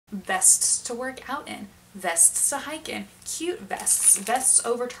vests to work out in, vests to hike in, cute vests, vests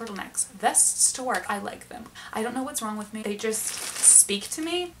over turtlenecks, vests to work. I like them. I don't know what's wrong with me. They just speak to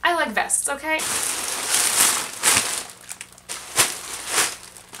me. I like vests, okay?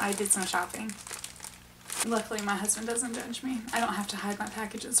 I did some shopping. Luckily, my husband doesn't judge me. I don't have to hide my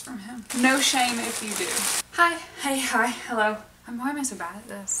packages from him. No shame if you do. Hi, hey, hi, hello. Why am I so bad at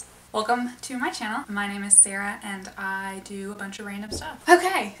this? Welcome to my channel. My name is Sarah and I do a bunch of random stuff.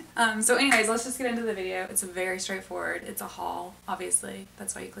 Okay, so anyways, let's just get into the video. It's very straightforward. It's a haul, obviously.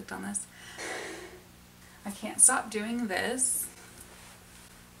 That's why you clicked on this. I can't stop doing this.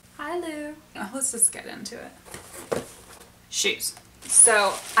 Hi, Lou. Let's just get into it. Shoes.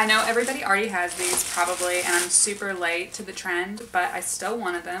 So I know everybody already has these probably, and I'm super late to the trend, but I still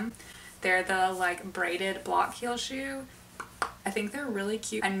wanted them. They're the like braided block heel shoe. I think they're really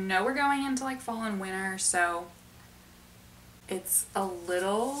cute. I know we're going into like fall and winter, so it's a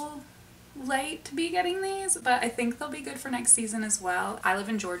little late to be getting these, but I think they'll be good for next season as well. I live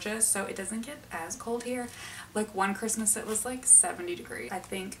in Georgia, so it doesn't get as cold here. Like one Christmas it was like 70 degrees. I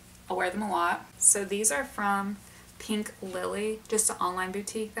think I'll wear them a lot. So these are from Pink Lily, just an online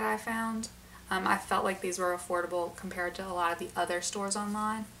boutique that I found. I felt like these were affordable compared to a lot of the other stores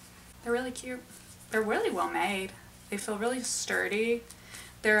online. They're really cute. They're really well made. They feel really sturdy.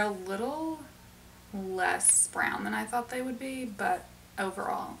 They're a little less brown than I thought they would be, but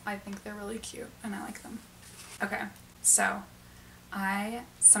overall I think they're really cute and I like them. Okay, so I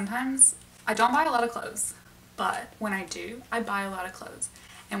don't buy a lot of clothes, but when I do, I buy a lot of clothes.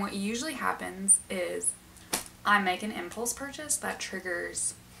 And what usually happens is I make an impulse purchase that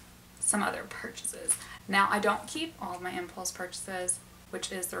triggers some other purchases. Now, I don't keep all of my impulse purchases,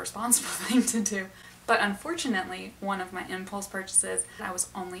 which is the responsible thing to do, but unfortunately, one of my impulse purchases, I was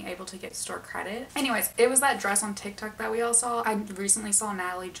only able to get store credit. Anyways, it was that dress on TikTok that we all saw. I recently saw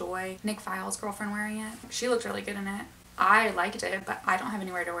Natalie Joy, Nick File's girlfriend, wearing it. She looked really good in it. I liked it, but I don't have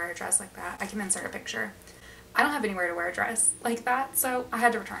anywhere to wear a dress like that. I can insert a picture. I don't have anywhere to wear a dress like that, so I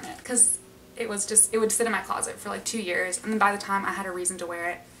had to return it because it would sit in my closet for like 2 years, and then by the time I had a reason to wear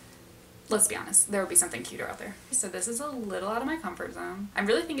it, let's be honest, there would be something cuter out there. So this is a little out of my comfort zone. I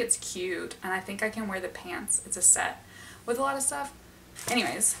really think it's cute, and I think I can wear the pants. It's a set with a lot of stuff.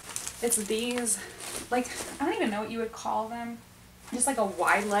 Anyways, it's these, like, I don't even know what you would call them. Just like a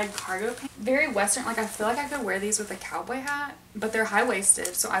wide leg cargo pant. Very Western, like I feel like I could wear these with a cowboy hat, but they're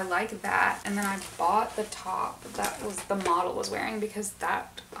high-waisted, so I like that. And then I bought the top that was the model was wearing because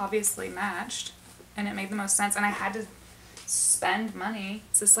that obviously matched and it made the most sense, and I had to spend money.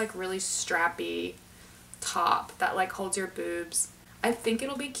 It's this like really strappy top that like holds your boobs. I think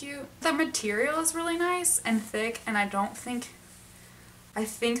it'll be cute. The material is really nice and thick, and I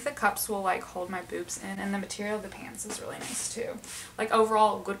think the cups will like hold my boobs in, and the material of the pants is really nice too. Like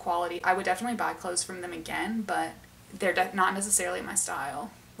overall good quality. I would definitely buy clothes from them again, but they're not necessarily my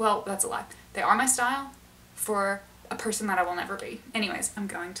style. Well, that's a lie. They are my style for a person that I will never be. Anyways, I'm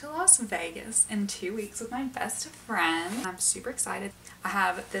going to Las Vegas in 2 weeks with my best friend. I'm super excited. I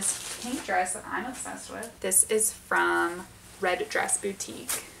have this pink dress that I'm obsessed with. This is from Red Dress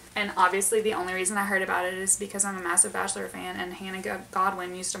Boutique. And obviously the only reason I heard about it is because I'm a massive Bachelor fan and Hannah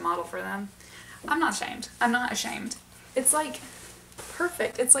Godwin used to model for them. I'm not ashamed. I'm not ashamed. It's like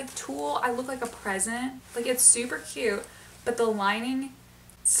perfect. It's like tulle. I look like a present. Like it's super cute, but the lining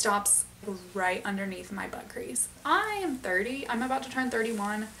stops right underneath my butt crease. I am 30. I'm about to turn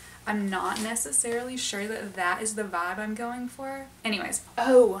 31. I'm not necessarily sure that that is the vibe I'm going for. Anyways,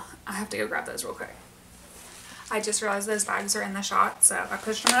 oh, I have to go grab those real quick. I just realized those bags are in the shot, so I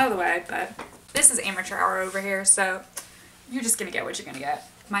pushed them out of the way, but this is amateur hour over here, so you're just gonna get what you're gonna get.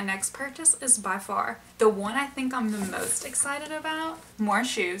 My next purchase is by far the one I think I'm the most excited about. More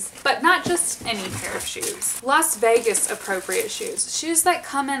shoes, but not just any pair of shoes. Las Vegas appropriate shoes. Shoes that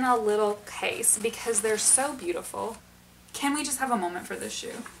come in a little case because they're so beautiful. Can we just have a moment for this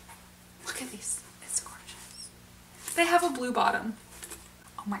shoe? Look at these, it's gorgeous. They have a blue bottom.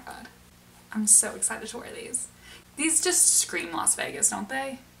 Oh my God, I'm so excited to wear these. These just scream Las Vegas, don't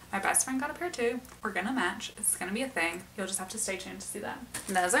they? My best friend got a pair too. We're gonna match. It's gonna be a thing. You'll just have to stay tuned to see that.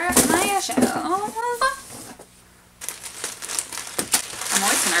 Those are my shoes. I'm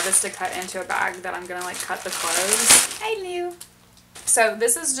always nervous to cut into a bag that I'm gonna like cut the clothes. Hey Lou. So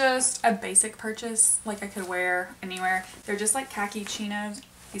this is just a basic purchase, like I could wear anywhere. They're just like khaki chinos.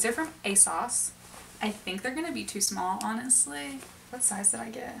 These are from Asos. I think they're gonna be too small, honestly. What size did I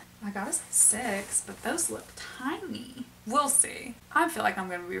get? I got a size 6, but those look tiny. We'll see. I feel like I'm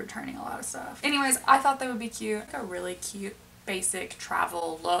going to be returning a lot of stuff. Anyways, I thought they would be cute. Like a really cute, basic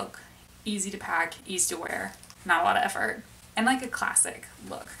travel look. Easy to pack, easy to wear. Not a lot of effort. and like a classic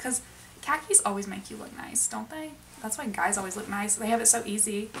look, because khakis always make you look nice, don't they? That's why guys always look nice. They have it so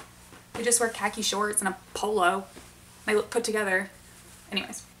easy. They just wear khaki shorts and a polo. They look put together.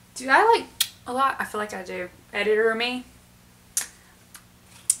 Anyways, do I like a lot? I feel like I do. Editor me?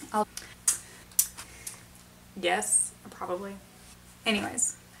 Yes, probably.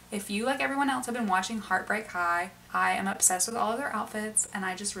 Anyways, if you, like everyone else, have been watching Heartbreak High, I am obsessed with all of their outfits and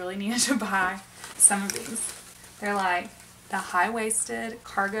I just really needed to buy some of these. They're like the high-waisted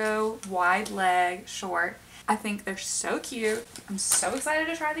cargo wide leg short. I think they're so cute. I'm so excited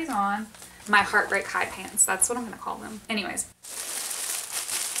to try these on. My Heartbreak High pants, that's what I'm gonna call them. Anyways,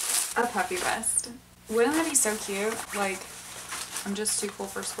 a puffy vest. Wouldn't that be so cute? Like, I'm just too cool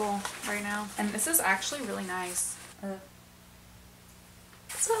for school right now. And this is actually really nice.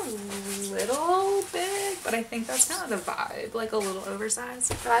 It's a little big, but I think that's kind of the vibe. Like a little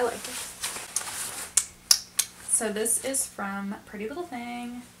oversized, but I like it. So this is from Pretty Little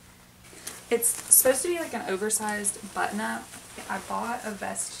Thing. It's supposed to be like an oversized button-up. I bought a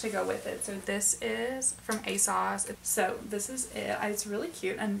vest to go with it. So this is from Asos. So this is it. It's really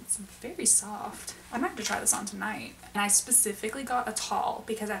cute and it's very soft. I might have to try this on tonight. And I specifically got a tall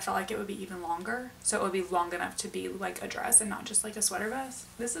because I felt like it would be even longer. So it would be long enough to be like a dress and not just like a sweater vest.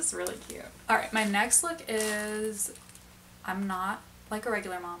 This is really cute. Alright, my next look is, I'm not like a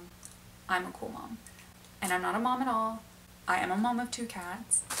regular mom. I'm a cool mom. And I'm not a mom at all. I am a mom of 2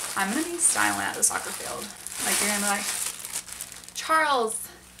 cats. I'm gonna be styling at the soccer field. Like, you're gonna be like, Charles,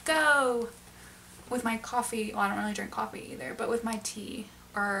 go! With my coffee. Well, I don't really drink coffee either, but with my tea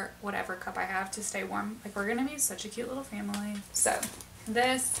or whatever cup I have to stay warm. Like, we're gonna be such a cute little family. So,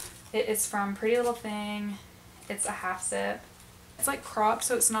 this, it is from Pretty Little Thing. It's a half zip. It's like cropped,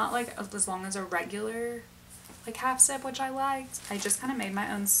 so it's not like as long as a regular like half zip, which I liked. I just kind of made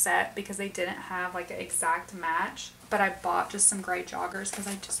my own set because they didn't have like an exact match, but I bought just some gray joggers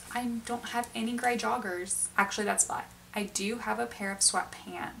because I don't have any gray joggers. Actually, that's why. I do have a pair of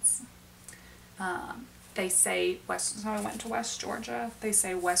sweatpants. They say so I went to West Georgia. They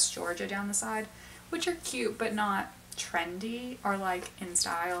say West Georgia down the side, which are cute but not trendy or like in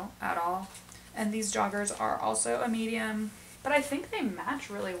style at all. And these joggers are also a medium, but I think they match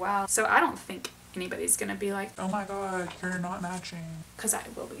really well. So I don't think anybody's gonna be like, oh my god, you're not matching. Because I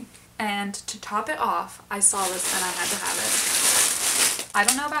will be. And to top it off, I saw this and I had to have it. I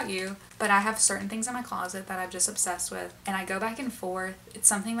don't know about you, but I have certain things in my closet that I'm just obsessed with. And I go back and forth. It's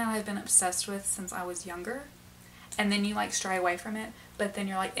something that I've been obsessed with since I was younger. And then you like stray away from it. But then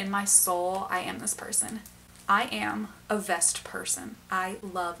you're like, in my soul, I am this person. I am a vest person. I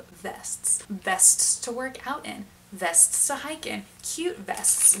love vests. Vests to work out in. Vests to hike in. Cute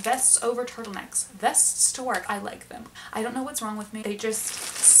vests. Vests over turtlenecks. Vests to work. I like them. I don't know what's wrong with me. They just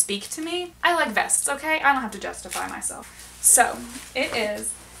speak to me. I like vests, okay? I don't have to justify myself. So, it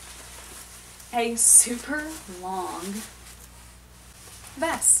is a super long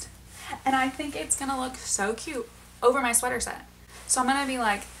vest. And I think it's gonna look so cute over my sweater set. So I'm gonna be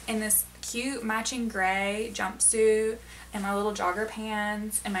like in this cute matching gray jumpsuit and my little jogger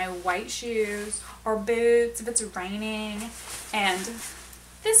pants and my white shoes or boots if it's raining and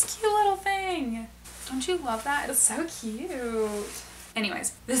this cute little thing. Don't you love that? It's so cute.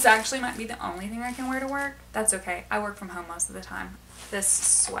 Anyways, this actually might be the only thing I can wear to work. That's okay. I work from home most of the time. This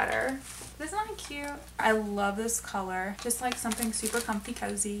sweater. Isn't that cute? I love this color. Just like something super comfy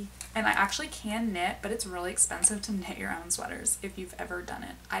cozy. And I actually can knit, but it's really expensive to knit your own sweaters if you've ever done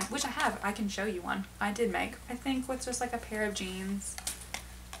it. Which I have. I can show you one. I did make. I think with just like a pair of jeans.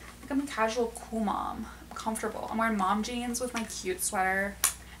 Like I'm a casual cool mom. I'm comfortable. I'm wearing mom jeans with my cute sweater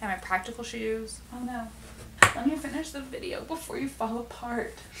and my practical shoes. Oh no. Let me finish the video before you fall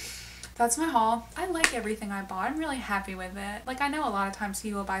apart. That's my haul. I like everything I bought. I'm really happy with it. Like I know a lot of times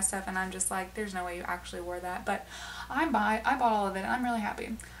people buy stuff and I'm just like, there's no way you actually wore that. But I bought all of it and I'm really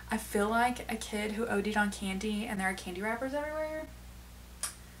happy. I feel like a kid who OD'd on candy and there are candy wrappers everywhere.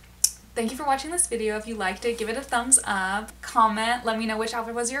 Thank you for watching this video. If you liked it, give it a thumbs up. Comment. Let me know which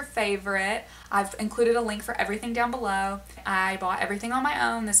outfit was your favorite. I've included a link for everything down below. I bought everything on my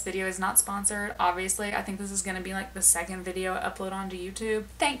own. This video is not sponsored. Obviously, I think this is going to be like the second video I upload onto YouTube.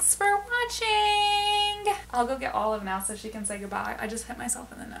 Thanks for watching. I'll go get Olive now so she can say goodbye. I just hit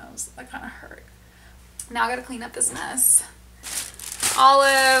myself in the nose. That kind of hurt. Now I gotta clean up this mess.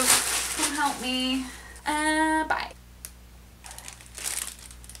 Olive, come help me. Bye.